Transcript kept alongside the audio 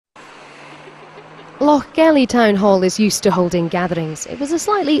Lochgelly Town Hall is used to holding gatherings. It was a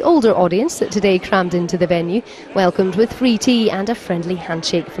slightly older audience that today crammed into the venue, welcomed with free tea and a friendly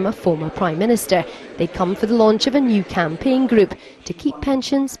handshake from a former Prime Minister. They'd come for the launch of a new campaign group to keep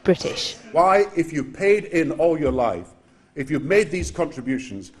pensions British. Why, if you paid in all your life, if you've made these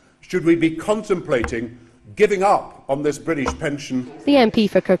contributions, should we be contemplating giving up on this British pension? The MP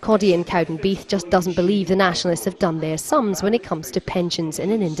for Kirkcaldy and Cowdenbeath just doesn't believe the Nationalists have done their sums when it comes to pensions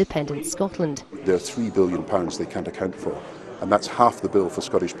in an independent Scotland. There are £3 billion they can't account for, and that's half the bill for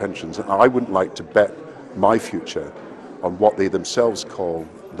Scottish pensions. And I wouldn't like to bet my future on what they themselves call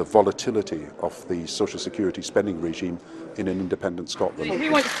the volatility of the social security spending regime in an independent Scotland.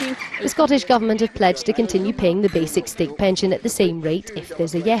 The Scottish Government have pledged to continue paying the basic state pension at the same rate if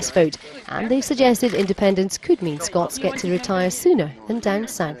there's a yes vote, and they've suggested independence could mean Scots get to retire sooner than down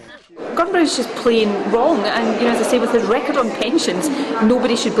south. Gordon Brown's just plain wrong, and as I say, with his record on pensions,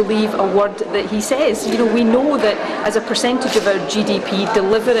 nobody should believe a word that he says. We know that as a percentage of our GDP,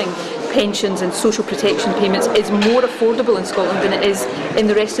 delivering pensions and social protection payments is more affordable in Scotland than it is in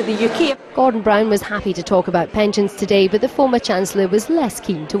the rest of the UK. Gordon Brown was happy to talk about pensions today, but the former Chancellor was less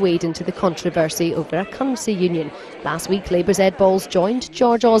keen to wade into the controversy over a currency union. Last week, Labour's Ed Balls joined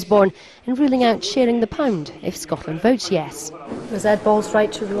George Osborne in ruling out sharing the pound if Scotland votes yes. Was Ed Balls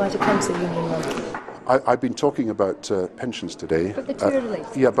right to rule out a currency union? I've been talking about pensions today. But they're too early.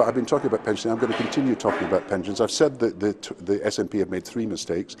 Yeah, but I've been talking about pensions. I'm going to continue talking about pensions. I've said that the SNP have made 3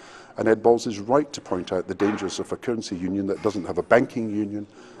 mistakes, and Ed Balls is right to point out the dangers of a currency union that doesn't have a banking union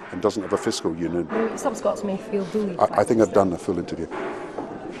and doesn't have a fiscal union. Some Scots may feel bullied. I think I've done a full interview.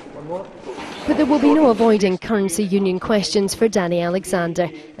 But there will be no avoiding currency union questions for Danny Alexander,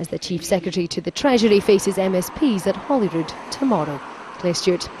 as the Chief Secretary to the Treasury faces MSPs at Holyrood tomorrow. Claire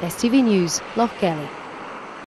Stewart, STV News, Lochgelly.